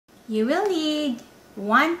You will need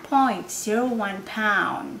 1.01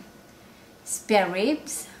 pound spare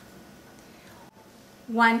ribs,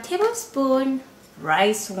 1 tablespoon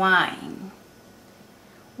rice wine,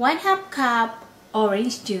 1/2 cup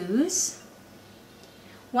orange juice,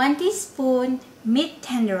 1 teaspoon meat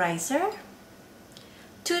tenderizer,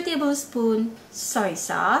 2 tablespoons soy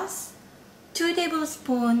sauce, 2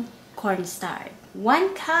 tablespoons cornstarch,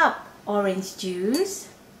 1 cup orange juice,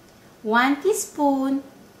 1 teaspoon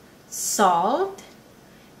salt,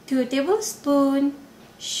 2 tablespoons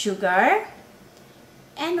sugar,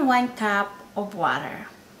 and 1 cup of water.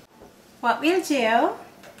 What we'll do,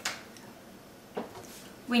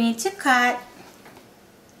 we need to cut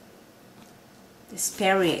the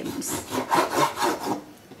spare ribs.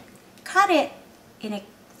 Cut it in a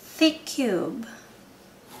thick cube.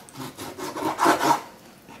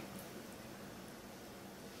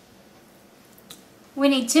 We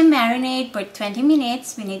need to marinate for 20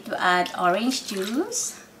 minutes. We need to add orange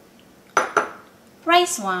juice,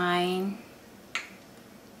 rice wine,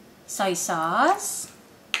 soy sauce,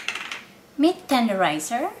 meat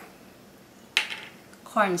tenderizer,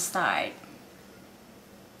 cornstarch.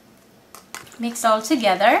 Mix all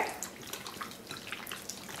together.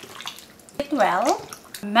 It well.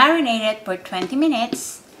 Marinate it for 20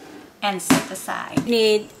 minutes and set aside.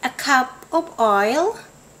 Need a cup of oil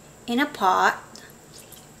in a pot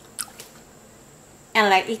and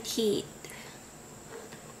let it heat.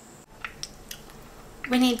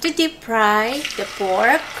 We need to deep fry the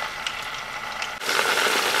pork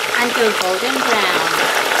until golden brown.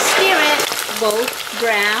 Stir it both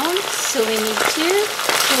brown, so we need to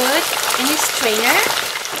put in a strainer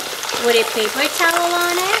with a paper towel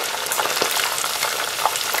on it,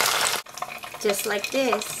 just like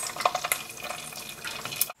this.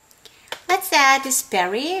 Let's add the spare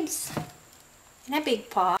ribs in a big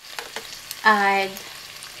pot. Add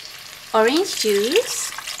orange juice,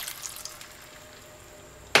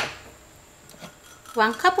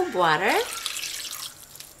 1 cup of water,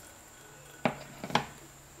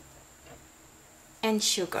 and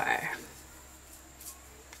sugar.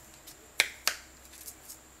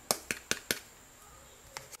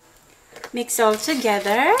 Mix all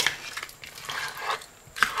together.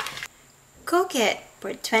 Cook it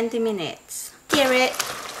for 20 minutes. Stir it,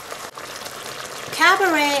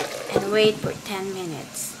 cover it, and wait for 10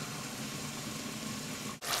 minutes.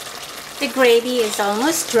 The gravy is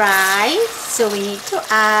almost dry, so we need to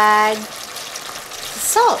add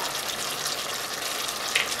salt.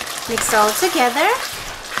 Mix all together.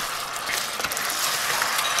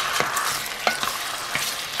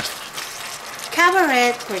 Cover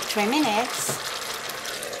it for 3 minutes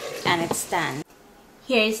and it's done.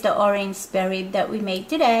 Here is the orange spare rib that we made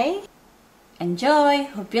today. Enjoy!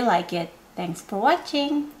 Hope you like it. Thanks for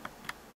watching.